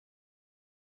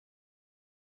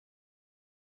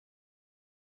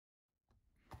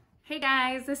Hey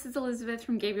guys, this is Elizabeth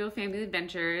from Gabriel Family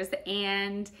Adventures,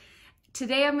 and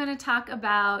today I'm going to talk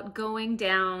about going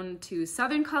down to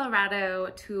southern Colorado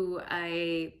to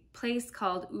a place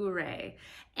called Ouray.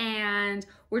 And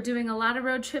we're doing a lot of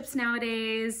road trips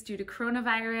nowadays due to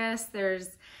coronavirus.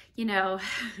 There's,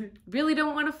 really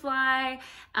don't want to fly,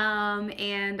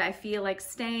 and I feel like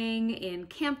staying in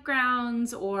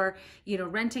campgrounds or,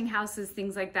 renting houses,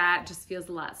 things like that just feels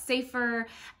a lot safer,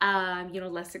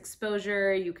 less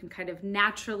exposure. You can kind of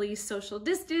naturally social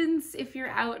distance if you're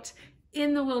out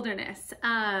in the wilderness.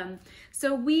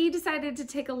 So we decided to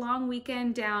take a long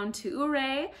weekend down to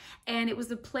Ouray, and it was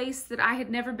a place that I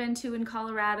had never been to in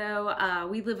Colorado.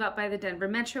 We live up by the Denver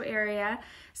metro area,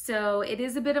 so it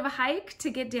is a bit of a hike to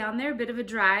get down there, a bit of a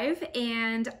drive,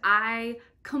 and I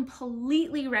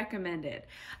completely recommend it.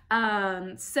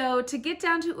 So to get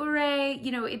down to Ouray,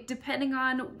 it depending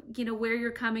on, where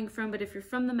you're coming from, but if you're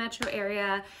from the metro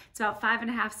area, it's about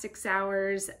 5.5, 6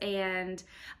 hours, and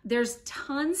there's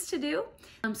tons to do.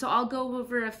 So I'll go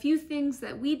over a few things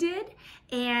that we did,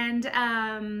 and,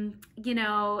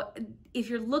 if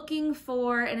you're looking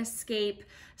for an escape,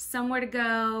 somewhere to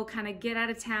go, kind of get out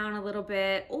of town a little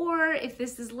bit, or if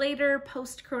this is later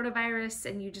post-coronavirus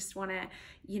and you just want to,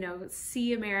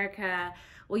 see America,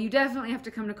 well, you definitely have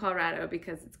to come to Colorado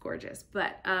because it's gorgeous.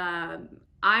 But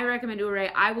I recommend Ouray.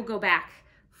 I will go back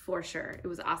for sure. It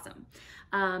was awesome.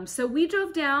 So we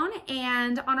drove down,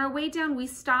 and on our way down, we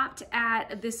stopped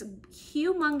at this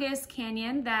humongous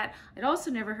canyon that I'd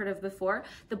also never heard of before,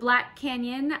 the Black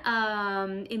Canyon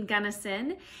in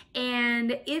Gunnison.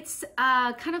 And it's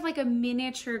kind of like a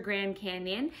miniature Grand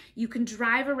Canyon. You can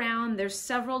drive around. There's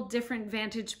several different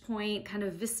vantage point kind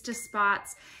of vista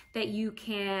spots that you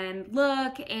can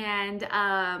look, and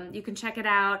you can check it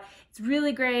out. It's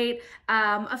really great.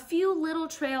 A few little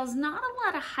trails, not a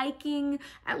lot of hiking,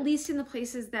 at least in the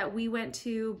places that we went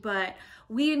to, but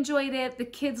we enjoyed it. The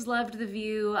kids loved the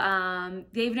view.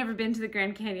 They've never been to the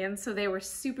Grand Canyon, so they were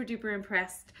super duper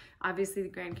impressed. Obviously the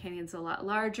Grand Canyon's a lot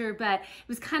larger, but it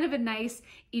was kind of a nice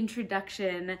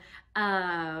introduction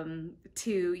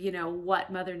to,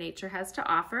 what Mother Nature has to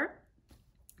offer.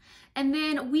 And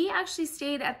then we actually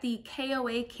stayed at the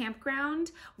KOA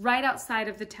campground right outside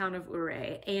of the town of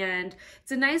Ouray. And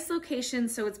it's a nice location.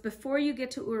 So it's before you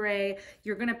get to Ouray,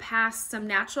 you're gonna pass some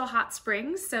natural hot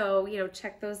springs. So,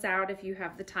 check those out if you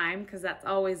have the time, because that's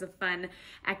always a fun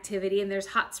activity. And there's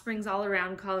hot springs all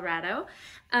around Colorado.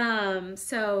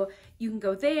 So you can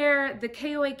go there. The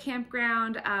KOA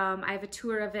campground, I have a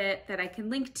tour of it that I can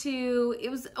link to. It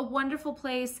was a wonderful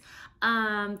place.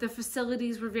 The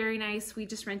facilities were very nice. We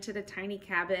just rented a tiny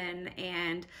cabin,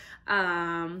 and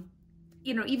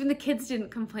even the kids didn't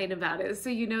complain about it.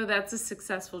 So that's a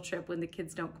successful trip when the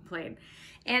kids don't complain.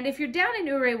 And if you're down in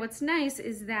Ouray, what's nice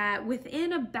is that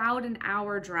within about an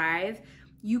hour drive,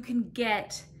 you can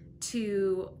get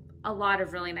to a lot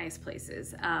of really nice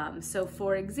places. So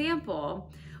for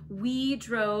example, we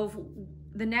drove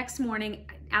the next morning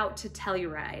out to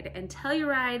Telluride, and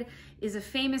Telluride is a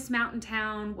famous mountain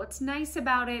town. What's nice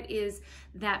about it is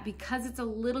that because it's a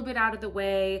little bit out of the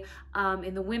way,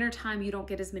 in the wintertime you don't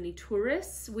get as many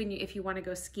tourists if you want to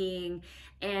go skiing,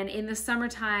 and in the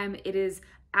summertime it is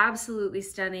absolutely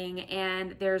stunning,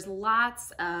 and there's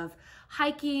lots of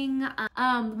hiking.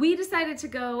 We decided to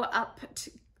go up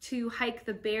to hike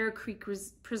the Bear Creek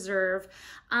Preserve.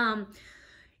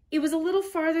 It was a little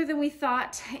farther than we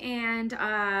thought, and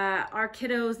our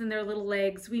kiddos and their little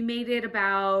legs, we made it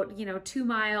about 2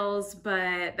 miles,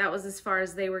 but that was as far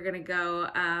as they were gonna go.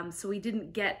 So we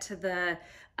didn't get to the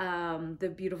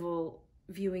beautiful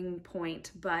viewing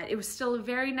point, but it was still a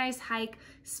very nice hike,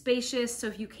 spacious. So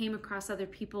if you came across other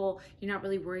people, you're not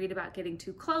really worried about getting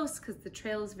too close because the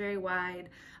trail is very wide.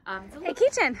 Hey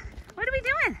Keaton, what are we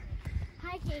doing?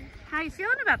 Hiking. How are you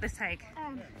feeling about this hike?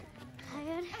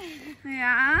 Tired.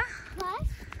 Yeah? Plus,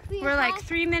 We're like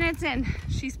 3 minutes in.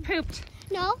 She's pooped.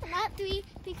 No, not 3,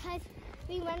 because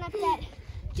we went up that,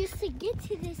 just to get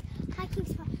to this hiking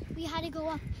spot, we had to go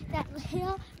up that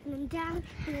hill, and then down,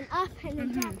 and then up, and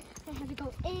then down. So I had to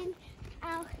go in,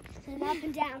 out, and up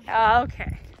and down. Oh,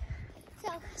 okay.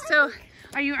 So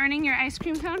are you earning your ice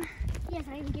cream cone? yes,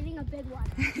 I'm getting a big one.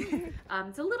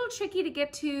 It's a little tricky to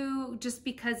get to just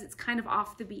because it's kind of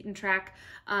off the beaten track.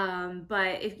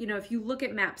 But if you look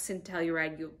at maps in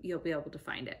Telluride, you'll be able to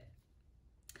find it.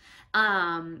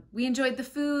 We enjoyed the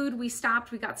food. We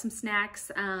stopped, we got some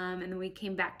snacks, and then we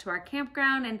came back to our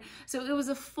campground. And so it was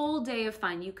a full day of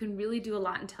fun. You can really do a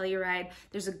lot in Telluride.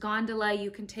 There's a gondola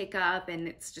you can take up, and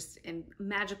it's just a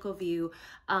magical view.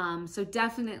 So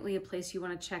definitely a place you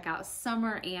want to check out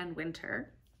summer and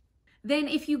winter. Then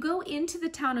if you go into the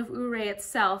town of Ouray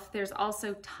itself, there's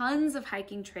also tons of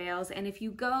hiking trails. And if you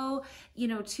go,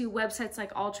 to websites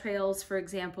like All Trails, for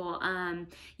example,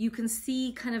 you can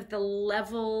see kind of the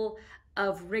level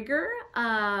of rigor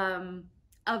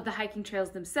of the hiking trails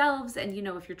themselves. And,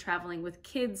 if you're traveling with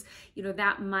kids,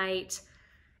 that might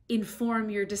inform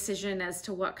your decision as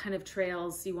to what kind of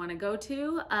trails you want to go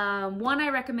to. One I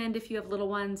recommend if you have little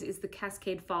ones is the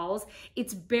Cascade Falls.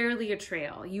 It's barely a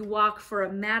trail. You walk for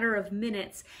a matter of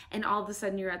minutes and all of a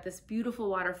sudden you're at this beautiful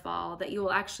waterfall that you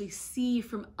will actually see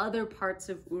from other parts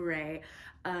of Ouray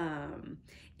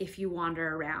if you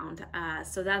wander around.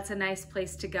 So that's a nice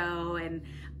place to go and,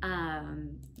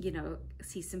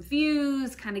 see some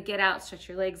views, kind of get out, stretch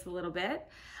your legs a little bit.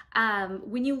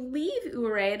 When you leave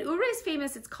Ouray, and Ouray's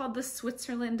famous, it's called the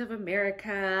Switzerland of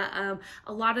America.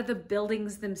 A lot of the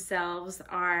buildings themselves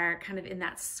are kind of in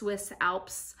that Swiss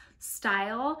Alps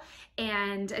style.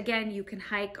 And again, you can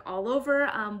hike all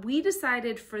over. We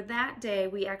decided for that day,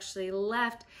 we actually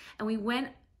left and we went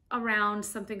around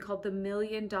something called the $1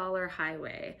 Million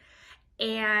Highway.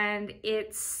 And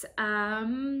it's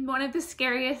one of the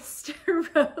scariest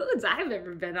roads I've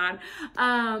ever been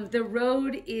on. The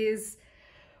road is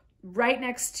right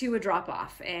next to a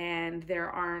drop-off and there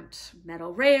aren't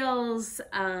metal rails.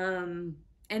 And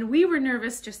we were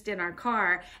nervous just in our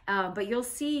car, but you'll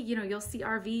see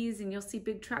RVs and you'll see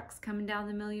big trucks coming down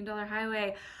the $1 Million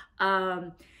Highway.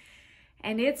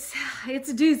 And it's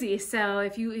a doozy. So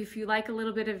if you like a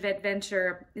little bit of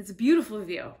adventure, it's a beautiful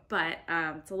view, but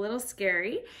it's a little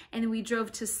scary. And then we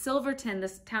drove to Silverton.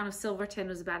 This town of Silverton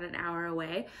was about an hour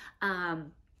away.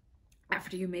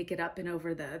 After you make it up and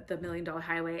over the $1 Million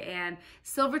Highway. And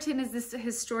Silverton is this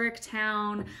historic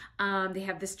town. They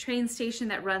have this train station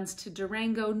that runs to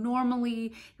Durango.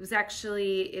 Normally,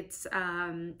 it's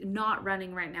not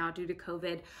running right now due to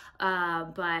COVID.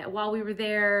 But while we were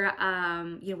there,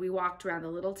 we walked around the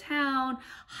little town,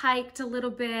 hiked a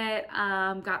little bit,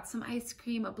 got some ice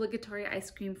cream, obligatory ice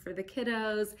cream for the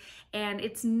kiddos. And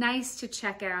it's nice to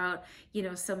check out,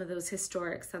 some of those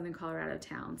historic Southern Colorado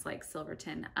towns like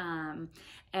Silverton.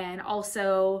 And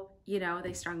also,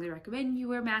 they strongly recommend you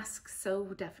wear masks, so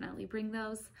definitely bring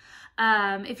those.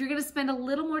 If you're gonna spend a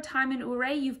little more time in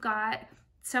Ouray, you've got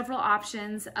several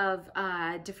options of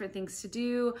different things to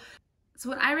do. So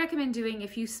what I recommend doing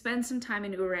if you spend some time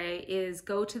in Ouray is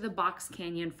go to the Box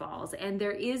Canyon Falls. And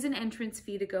there is an entrance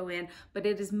fee to go in, but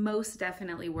it is most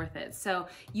definitely worth it. So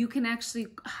you can actually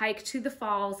hike to the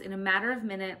falls in a matter of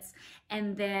minutes.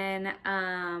 And then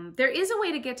there is a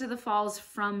way to get to the falls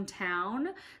from town.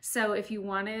 So if you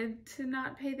wanted to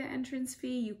not pay the entrance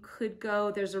fee, you could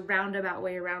go, there's a roundabout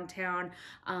way around town.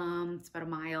 It's about a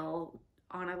mile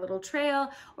on a little trail,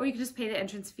 or you can just pay the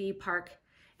entrance fee, park,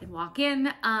 and walk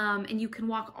in, and you can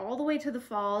walk all the way to the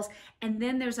falls, and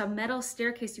then there's a metal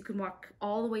staircase you can walk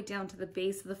all the way down to the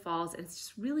base of the falls, and it's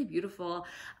just really beautiful.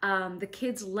 The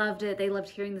kids loved it. They loved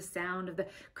hearing the sound of the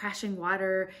crashing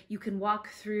water. You can walk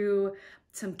through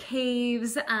some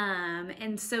caves,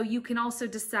 and so you can also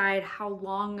decide how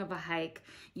long of a hike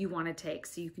you want to take.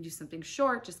 So you can do something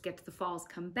short, just get to the falls,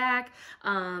 come back.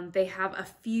 They have a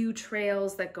few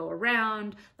trails that go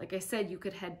around. Like I said, you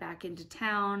could head back into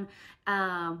town.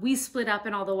 We split up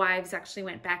and all the wives actually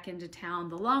went back into town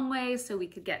the long way so we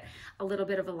could get a little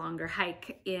bit of a longer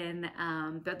hike in.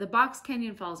 But the Box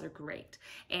Canyon Falls are great,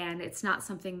 and it's not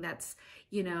something that's,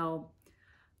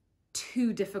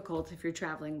 too difficult if you're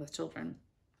traveling with children.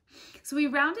 So we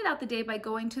rounded out the day by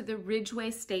going to the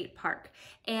Ridgeway State Park.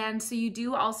 And so you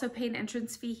do also pay an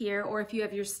entrance fee here, or if you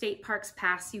have your state parks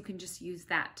pass, you can just use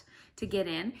that to get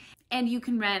in. And you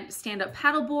can rent stand-up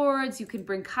paddle boards, you can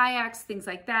bring kayaks, things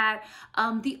like that.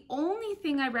 The only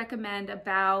thing I recommend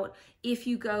about if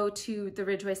you go to the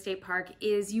Ridgeway State Park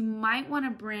is you might want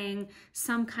to bring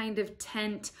some kind of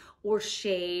tent or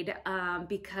shade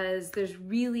because there's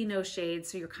really no shade.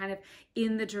 So you're kind of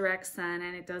in the direct sun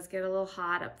and it does get a little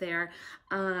hot up there.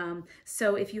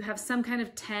 So if you have some kind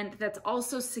of tent that's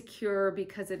also secure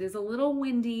because it is a little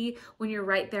windy when you're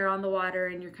right there on the water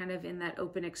and you're kind of in that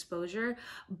open exposure.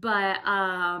 But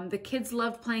the kids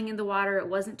loved playing in the water. It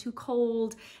wasn't too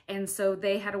cold. And so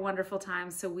they had a wonderful time.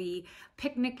 So we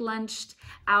picnic lunched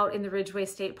out in the Ridgeway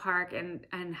State Park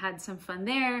and had some fun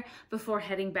there before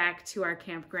heading back to our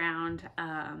campground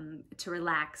to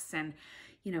relax and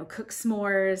cook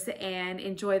s'mores and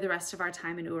enjoy the rest of our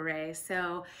time in Ouray.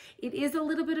 So it is a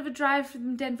little bit of a drive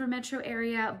from Denver metro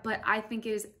area, but I think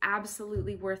it is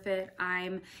absolutely worth it.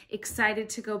 I'm excited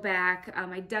to go back.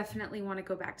 I definitely want to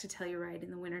go back to Telluride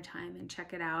in the wintertime and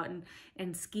check it out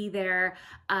and ski there.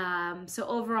 So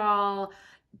overall,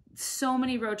 so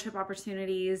many road trip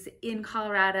opportunities in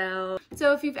Colorado.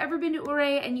 So if you've ever been to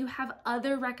Ouray and you have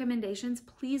other recommendations,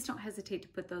 please don't hesitate to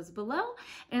put those below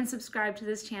and subscribe to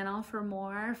this channel for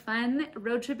more fun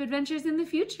road trip adventures in the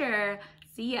future.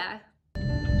 See ya.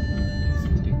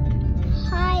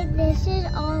 Hi, this is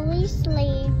Ollie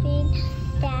sleeping.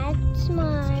 That's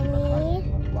Mommy.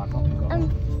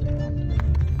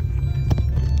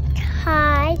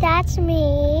 Hi, that's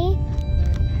me.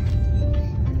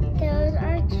 Those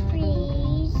are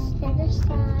trees to the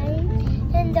side.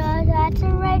 And that's a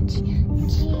red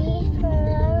Jeep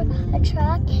or a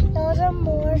truck. Those are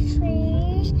more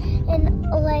trees. And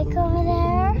a lake over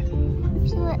there.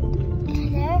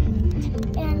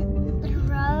 And the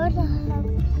road.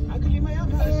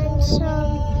 And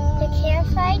some the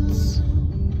campsites.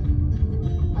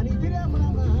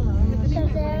 So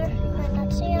there, I'm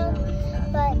not seeing them,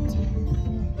 but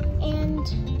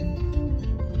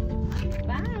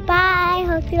bye.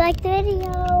 Hope you liked the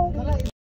video.